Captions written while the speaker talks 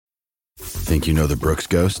Think you know the Brooks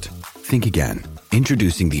Ghost? Think again.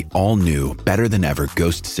 Introducing the all-new, better-than-ever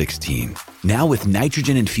Ghost 16. Now with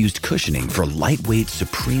nitrogen-infused cushioning for lightweight,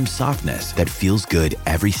 supreme softness that feels good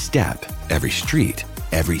every step, every street,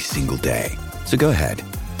 every single day. So go ahead,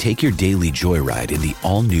 take your daily joyride in the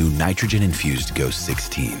all-new nitrogen-infused Ghost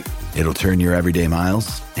 16. It'll turn your everyday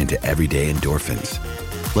miles into everyday endorphins.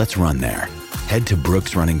 Let's run there. Head to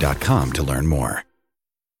brooksrunning.com to learn more.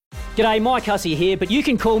 G'day, Mike Hussey here, but you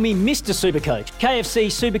can call me Mr. Supercoach. KFC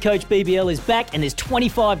Supercoach BBL is back and there's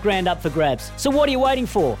 25 grand up for grabs. So what are you waiting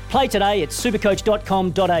for? Play today at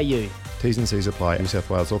supercoach.com.au. T's and C's apply. New South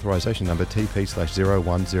Wales authorisation number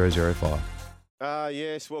TP/01005.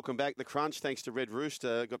 Yes, welcome back. The Crunch, thanks to Red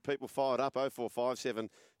Rooster. Got people fired up. 0457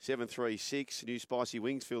 736. New spicy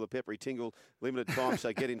wings. Feel the peppery tingle. Limited time,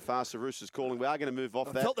 so get in fast. The Rooster's calling. We are going to move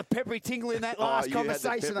off that. I felt the peppery tingle in that last conversation. You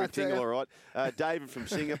had the peppery tingle, all right. David from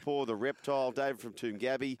Singapore, the Reptile. David from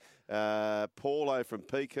Toongabbie. Paulo from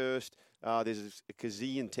Peakhurst. There's a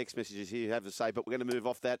gazillion text messages here you have to say, but we're going to move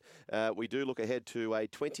off that. We do look ahead to a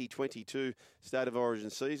 2022 State of Origin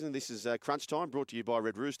season. This is Crunch Time, brought to you by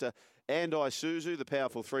Red Rooster and Isuzu, the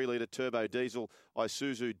powerful 3-litre turbo diesel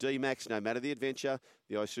Isuzu D-Max. No matter the adventure,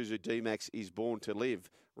 the Isuzu D-Max is born to live.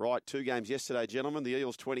 Right, 2 games yesterday, gentlemen. The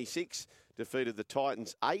Eels 26 defeated the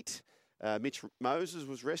Titans 8. Mitch Moses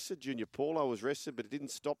was rested. Junior Paulo was rested, but it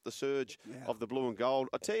didn't stop the surge of the blue and gold.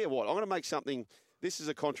 I tell you what, I'm going to make something. This is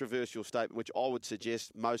a controversial statement, which I would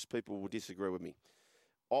suggest most people will disagree with me.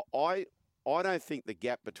 I don't think the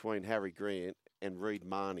gap between Harry Grant and Reed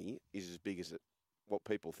Mahoney is as big as what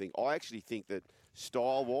people think. I actually think that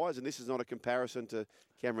style-wise, and this is not a comparison to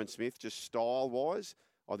Cameron Smith, just style-wise,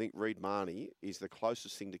 I think Reed Mahoney is the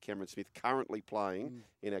closest thing to Cameron Smith currently playing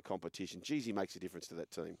in our competition. Geez, he makes a difference to that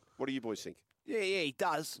team. What do you boys think? Yeah, he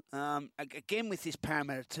does. Again, with this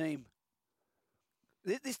Parramatta team,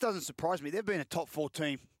 this doesn't surprise me. They've been a top 4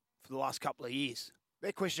 team for the last couple of years.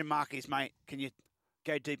 Their question mark is, mate, can you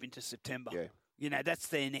go deep into September? Yeah. You know, that's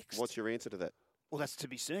their next. What's your answer to that? Well, that's to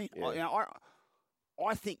be seen. Yeah.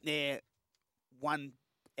 I think they're one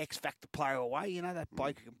X-factor player away. You know, that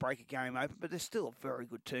bloke who can break a game open, but they're still a very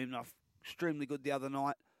good team. They're extremely good the other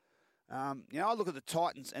night. I look at the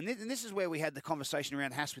Titans, and this is where we had the conversation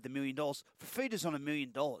around Haas with $1 million. Fafita's on $1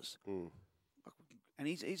 million. And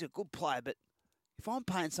he's a good player, but if I'm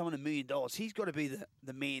paying someone $1 million, he's got to be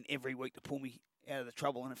the man every week to pull me out of the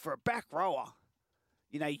trouble. And for a back rower,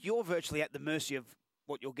 you know, you're virtually at the mercy of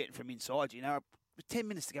what you're getting from inside. You know, with 10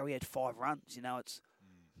 minutes to go, he had 5 runs. You know,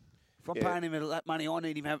 if I'm paying him that money, I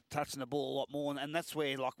need him touching the ball a lot more. And that's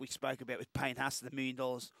where, like we spoke about with paying Haas $1 million,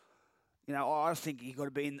 you know, I think you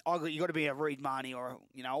got to be a Reed Mahoney or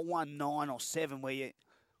a 1, 9 or 7 where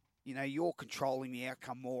you're controlling the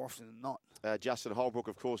outcome more often than not. Justin Holbrook,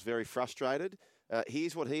 of course, very frustrated.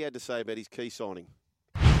 Here's what he had to say about his key signing.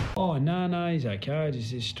 Oh, no, he's okay.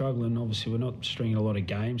 He's struggling. Obviously, we're not stringing a lot of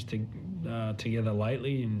games together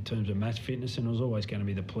lately in terms of match fitness, and it was always going to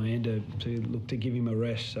be the plan to look to give him a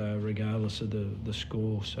rest, regardless of the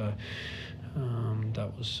score. So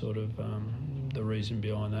that was sort of the reason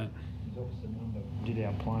behind that. Obviously, did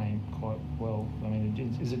our playing quite well. I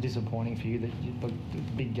mean, is it disappointing for you that the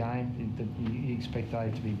big game that you expect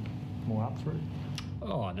Dave to be more up through?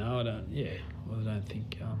 Oh no, I don't. Yeah, well, I don't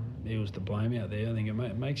think he was to blame out there. I think it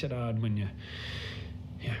makes it hard when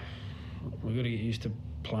we've got to get used to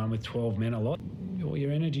playing with 12 men a lot. All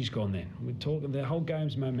your energy's gone then. We're talking the whole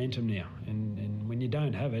game's momentum now, and when you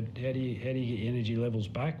don't have it, how do you get your energy levels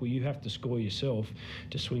back? Well, you have to score yourself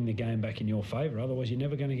to swing the game back in your favour. Otherwise, you're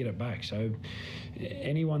never going to get it back. So,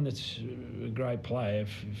 anyone that's a great player,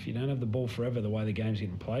 if you don't have the ball forever, the way the game's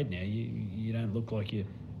getting played now, you don't look like you're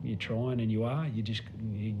trying, and you're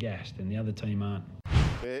gassed, and the other team aren't.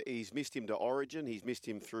 He's missed him to Origin. He's missed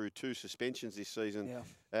him through 2 suspensions this season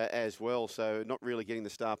as well, so not really getting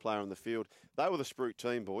the star player on the field. They were the Spruik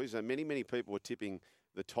team, boys. Many people were tipping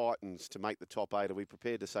the Titans to make the top 8. Are we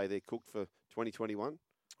prepared to say they're cooked for 2021?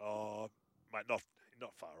 Oh, mate,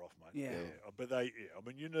 not far off, mate. Yeah. But I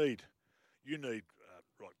mean, you need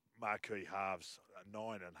like marquee halves,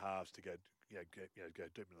 9 and halves to go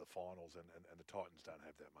deep into the finals, and the Titans don't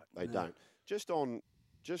have that, mate. They don't.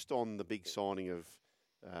 Just on the big signing of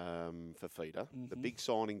Fafita, the big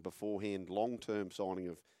signing beforehand, long-term signing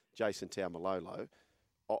of Jason Taumalolo,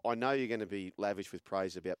 I know you're going to be lavish with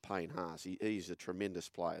praise about Payne Haas. He's a tremendous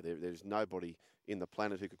player. There's nobody in the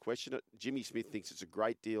planet who could question it. Jimmy Smith thinks it's a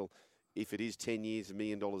great deal if it is 10 years, $1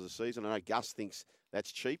 million a season. I know Gus thinks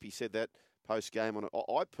that's cheap. He said that post-game.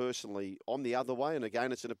 I personally, I'm the other way, and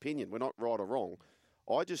again, it's an opinion. We're not right or wrong.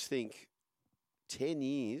 I just think 10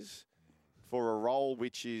 years for a role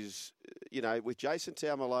which is, with Jason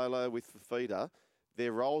Taumalolo, with Fafita,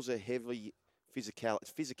 their roles are heavily physical.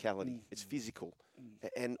 It's physicality. It's physical.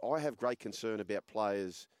 And I have great concern about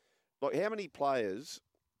players. Like, how many players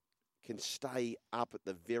can stay up at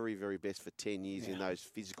the very, very best for 10 years in those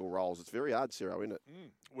physical roles? It's very hard, Ciro, isn't it?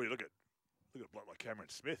 Well, look at a bloke like Cameron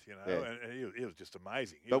Smith, and he was just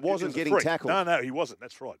amazing. But wasn't getting tackled. No, he wasn't.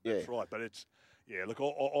 That's right. That's right. But it's, look,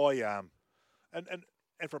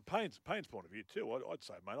 and from Payne's point of view too, I'd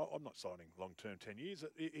say, mate, I'm not signing long-term 10 years.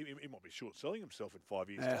 He might be short-selling himself in 5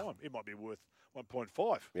 years' time. He might be worth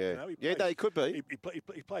 1.5. Yeah, He could be.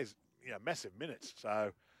 He plays massive minutes.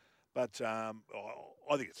 So, but I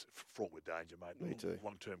think it's fraught with danger, mate. Me too.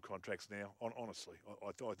 Long-term contracts now. Honestly,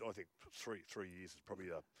 I think 3 years is probably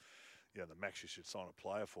the max you should sign a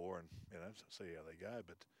player for, and see how they go.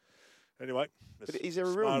 But anyway, but is there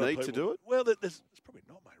a real need to do it? Well, there's probably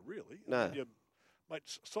not, mate. Really, no. Mate,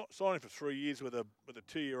 signing for 3 years with a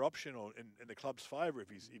 2-year option, or in the club's favour, if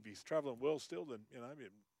he's travelling well still, then you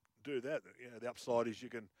do that. The upside is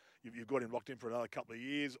you've got him locked in for another couple of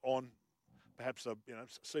years on perhaps a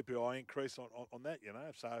CPI increase on that.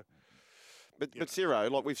 So. But Ciro,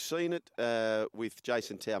 like we've seen it with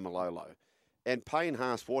Jason Taumalolo, and Payne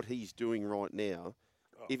Haas, what he's doing right now.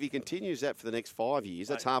 If he continues that for the next 5 years,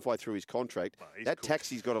 that's halfway through his contract. That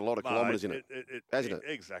taxi's got a lot of kilometres in it, hasn't it?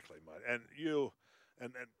 Exactly, mate. And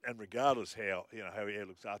and regardless how how he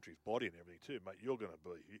looks after his body and everything too, mate, you're going to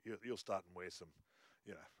be you'll start and wear some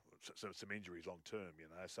some injuries long term.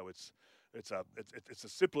 So it's the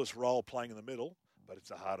simplest role playing in the middle, but it's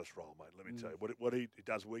the hardest role, mate. Let me tell you what he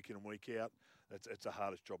does week in and week out. It's the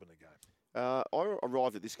hardest job in the game. I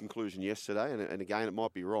arrived at this conclusion yesterday, and again, it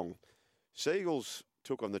might be wrong. Seagulls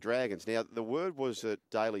took on the Dragons. Now, the word was that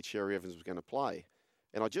Daly Cherry Evans was going to play.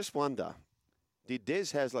 And I just wonder, did Des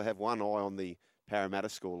Hasler have one eye on the Parramatta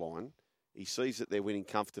scoreline? He sees that they're winning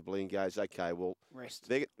comfortably and goes, okay, well,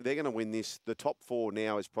 they're going to win this. The top 4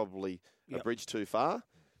 now is probably a bridge too far.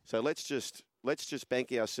 So let's just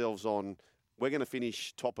bank ourselves on we're going to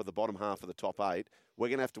finish top of the bottom half of the top 8. We're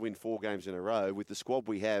going to have to win 4 games in a row. With the squad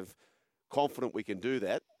we have, confident we can do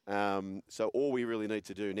that. So all we really need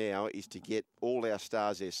to do now is to get all our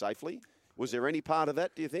stars there safely. Was there any part of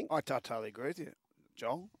that, do you think? I totally agree with you,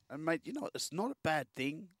 Joel. And, mate, it's not a bad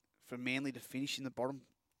thing for Manly to finish in the bottom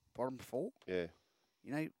 4. Yeah.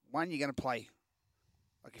 One, you're going to play,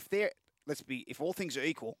 like if all things are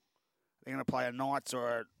equal, they're going to play a Knights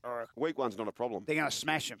or a week one's not a problem. They're going to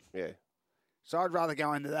smash them. Yeah. So I'd rather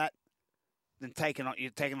go into that than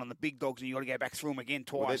you're taking on the big dogs and you've got to go back through them again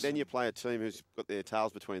twice. Well, then you play a team who's got their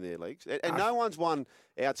tails between their legs. And no one's won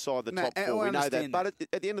outside the top 4. We know that. But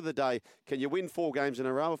at the end of the day, can you win 4 games in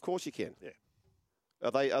a row? Of course you can. Yeah.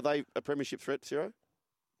 Are they a premiership threat, Ciro?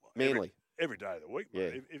 Manly. Every day of the week,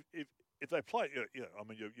 mate. Yeah. If they play, you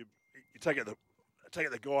take out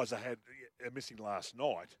the guys that had missing last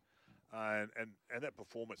night, and that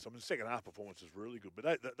performance. I mean, the second half performance was really good, but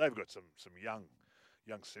they've got some young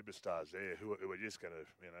superstars there who are just going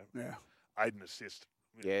to aid and assist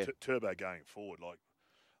Turbo going forward. Like,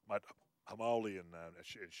 mate, Hamoli and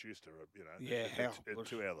Schuster are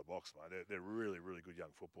 2 out of the box, mate. They're really, really good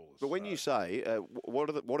young footballers. But when you say what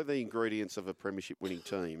are the ingredients of a premiership winning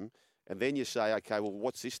team, and then you say, okay, well,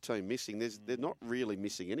 what's this team missing? They're not really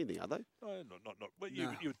missing anything, are they? No, not. But you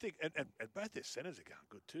would think, and both their centres are going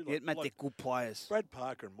good too. Mate, they're good players. Brad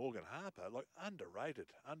Parker and Morgan Harper, like underrated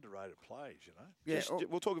plays, Yeah,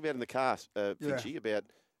 we'll talk about in the cast, Finchy, about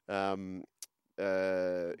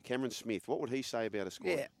Cameron Smith. What would he say about a squad?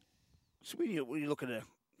 Yeah. So when you look at a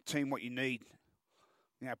team, what you need,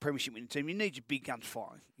 a premiership winning team, you need your big guns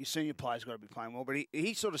firing. Your senior players got to be playing well. But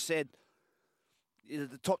he sort of said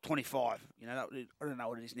the top 25. I don't know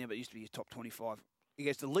what it is now, but it used to be your top 25. He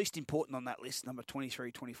goes, the least important on that list, number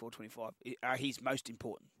 23, 24, 25, are his most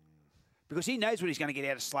important. Because he knows what he's going to get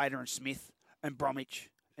out of Slater and Smith and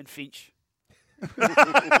Bromwich and Finch. Who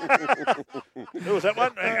was that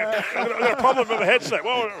one? I've got a problem with my headset.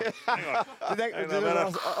 Hang on.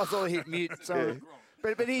 I thought he hit mute. Sorry.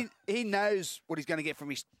 Yeah. But he knows what he's going to get from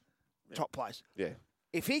his top players. Yeah.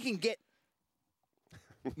 If he can get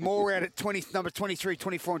more out at number 23,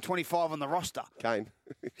 24 and 25 on the roster. Kane.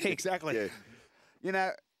 Exactly.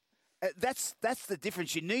 Yeah. That's the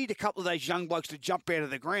difference. You need a couple of those young blokes to jump out of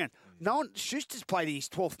the ground. Schuster's played in his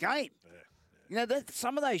 12th game.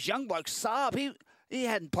 Some of those young blokes, Saab, he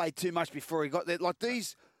hadn't played too much before he got there. Like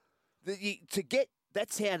these,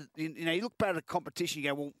 that's how, you look back at a competition, you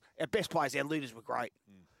go, well, our best players, our leaders were great.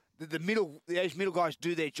 Those middle guys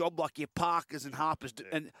do their job like your Parkers and Harpers,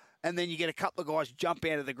 and then you get a couple of guys jump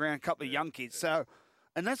out of the ground, a couple of young kids. So,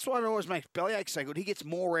 and that's why it always makes Bellyache so good. He gets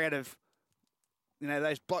more out of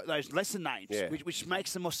those lesser names, which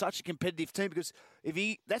makes them such a competitive team. Because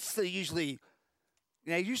usually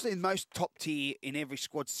most top tier in every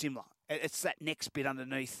squad's similar. It's that next bit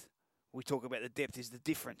underneath. We talk about the depth is the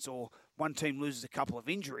difference, or one team loses a couple of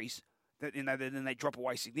injuries, then they drop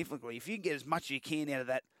away significantly. If you can get as much as you can out of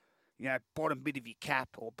that, bottom bit of your cap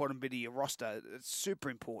or bottom bit of your roster, it's super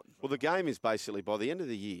important. Well, the game is basically, by the end of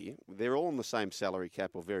the year, they're all on the same salary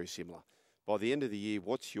cap or very similar. By the end of the year,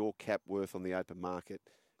 what's your cap worth on the open market?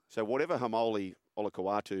 So whatever Hamoli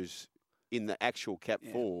Olakau'atu's in the actual cap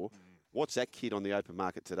for, what's that kid on the open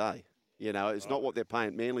market today? It's not what they're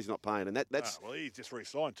paying. Manly's not paying, and that's. Well, he's just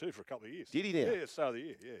re-signed too for a couple of years. Did he now? Yeah, start of the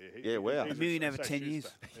year. Yeah. Wow. $1 million over 10 years.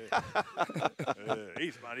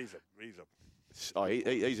 He's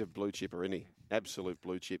a blue chipper, isn't he? Absolute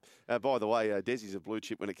blue chip. By the way, Desi's a blue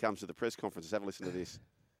chip when it comes to the press conferences. Have a listen to this.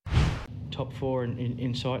 Top 4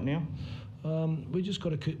 in sight now. We just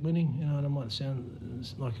got to keep winning. And it might sound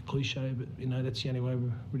like a cliche, but that's the only way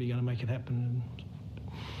we're really going to make it happen.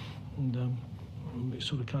 And we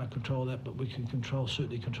sort of can't control that, but we can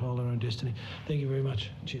certainly control our own destiny. Thank you very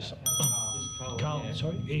much. Cheers. Carl,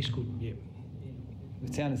 sorry? He's good, yeah.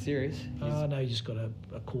 It sounded serious. No, he just got a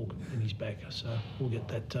cork in his back, so we'll get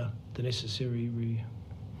that the necessary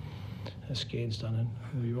scans done and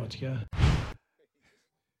we'll be right to go.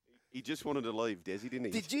 He just wanted to leave, Desi, didn't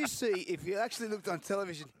he? Did you see, if you actually looked on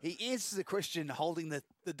television, he answers the question holding the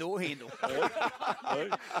door handle.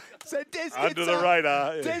 So Des gets under the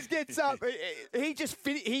radar. Yeah. Des gets up. He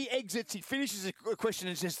exits. He finishes a question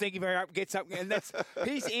and says, "Thank you very much." Gets up, and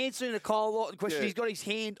he's answering a Kyle Lawton question. Yeah. He's got his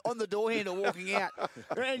hand on the door handle, walking out.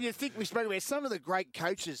 And you think we spoke about some of the great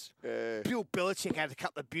coaches. Bill Belichick had a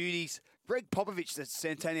couple of beauties. Greg Popovich, the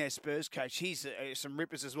San Antonio Spurs coach, he's some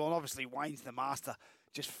rippers as well. And obviously Wayne's the master.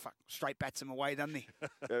 Just straight bats him away, doesn't he?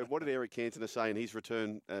 What did Eric Cantona say in his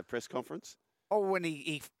return press conference? Oh, when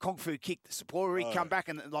he kung fu kicked the supporter, he come back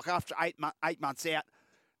and after 8 months out,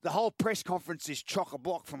 the whole press conference is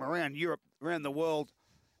chock-a-block from around Europe, around the world,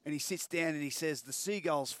 and he sits down and he says the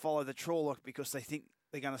seagulls follow the trawler because they think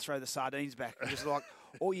they're going to throw the sardines back. I'm just like,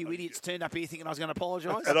 all you idiots turned up here thinking I was going to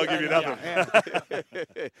apologise. And I'll give you nothing.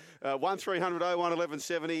 1300 01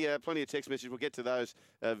 1170. Plenty of text messages. We'll get to those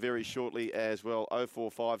very shortly as well.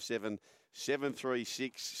 0457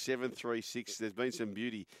 736 736. There's been some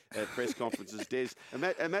beauty at press conferences. Des,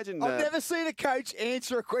 imagine. I've never seen a coach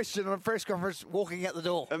answer a question on a press conference walking out the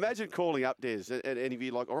door. Imagine calling up Des and any of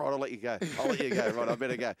you like, all right, I'll let you go. Right, I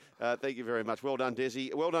better go. Thank you very much. Well done,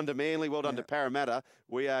 Desi. Well done to Manly. Well done to Parramatta.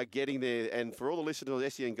 We are getting there. And for all the listeners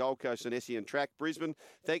of SEN Gold Coast and SEN Track Brisbane,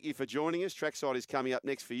 thank you for joining us. Trackside is coming up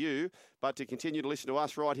next for you. But to continue to listen to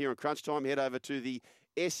us right here on Crunch Time, head over to the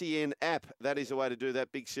SEN app. That is the way to do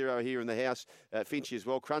that. Big Ciro here in the house. Finchy as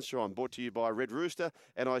well. Crunch Time brought to you by Red Rooster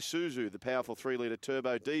and Isuzu, the powerful 3-litre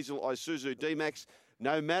turbo diesel Isuzu D-Max.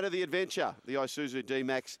 No matter the adventure, the Isuzu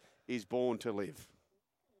D-Max is born to live.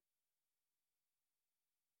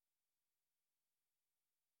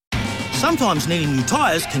 Sometimes needing new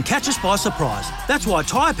tyres can catch us by surprise. That's why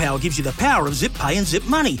Tyre Power gives you the power of zip pay and zip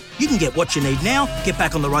money. You can get what you need now, get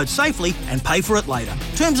back on the road safely and pay for it later.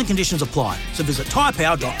 Terms and conditions apply. So visit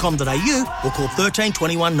tyrepower.com.au or call 13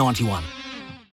 21 91.